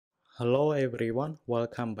Hello everyone,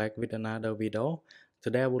 welcome back with another video.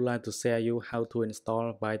 Today I would like to share you how to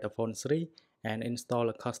install BytaFont 3 and install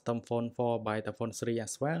a custom font for BytaFont 3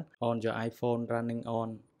 as well on your iPhone running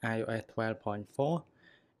on iOS 12.4.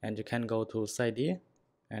 And you can go to Cydia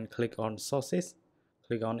and click on Sources,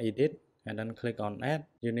 click on Edit and then click on Add.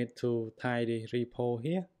 You need to tie the repo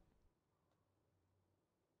here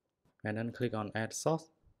and then click on Add Source.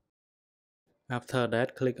 After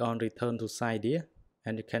that, click on Return to Cydia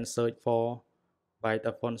and you can search for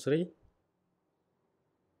BytaFont 3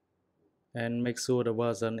 and make sure the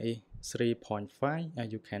version is 3.5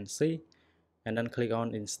 as you can see, and then click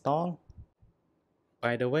on Install.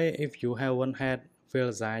 By the way, if you haven't had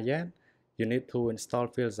Filza yet, you need to install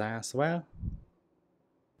Filza as well,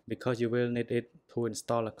 because you will need it to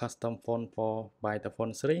install a custom font for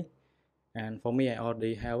BytaFont 3. And for me, I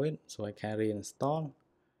already have it, so I can reinstall.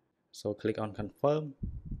 So click on Confirm.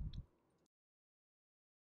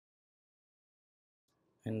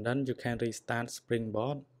 And then you can restart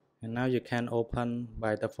Springboard. And now you can open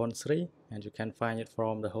BytaFont 3 and you can find it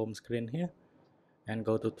from the home screen here and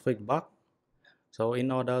go to Tweakbox. So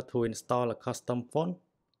in order to install a custom font,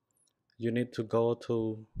 you need to go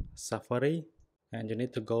to Safari and you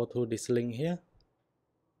need to go to this link here,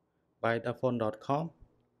 BytaFont.com,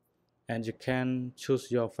 and you can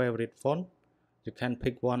choose your favorite font. You can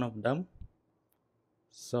pick one of them.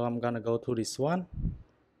 So I'm gonna go to this one.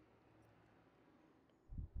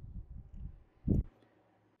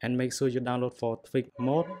 And make sure you download for tweak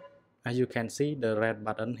mode. As you can see, the red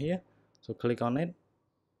button here. So click on it.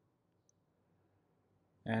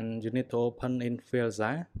 And you need to open in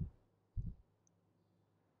Filza.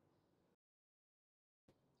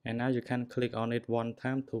 And now you can click on it one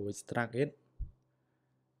time to extract it.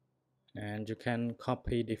 And you can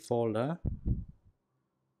copy the folder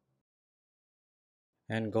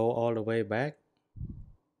and go all the way back.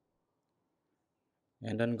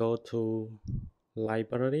 And then go to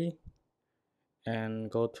Library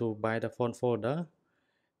and go to BytaFont folder.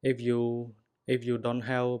 If you don't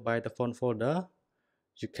have BytaFont folder,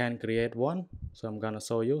 you can create one. So I'm gonna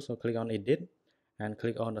show you. So click on Edit and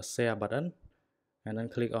click on the Share button and then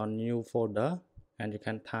click on New Folder and you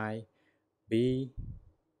can type B.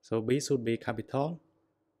 So B should be capital.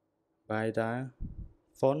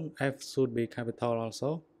 BytaFont, F should be capital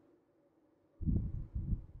also.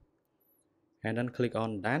 And then click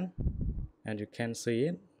on Done and you can see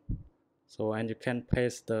it. So and you can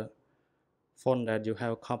paste the font that you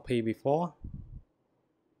have copied before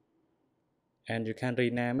and you can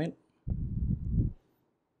rename it,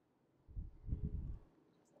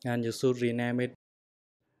 and you should rename it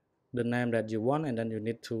the name that you want, and then you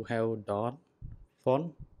need to have dot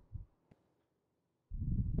font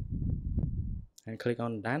and click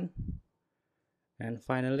on Done. And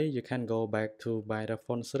finally you can go back to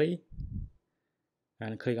BytaFont 3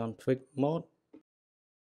 and click on Tweak Mode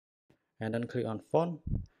and then click on Font,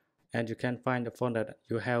 and you can find the font that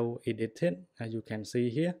you have edited as you can see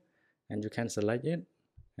here, and you can select it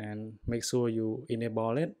and make sure you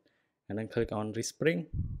enable it and then click on Respring.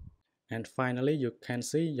 And finally you can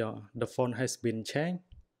see the font has been changed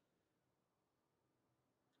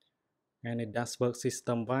and it does work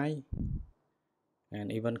system-wide,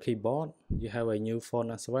 and even keyboard you have a new font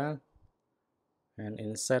as well, and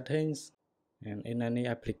in settings and in any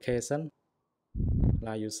application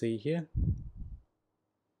like you see here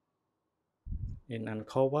in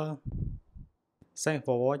Uncover. Thanks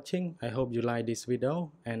for watching. I hope you like this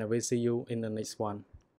video and I will see you in the next one.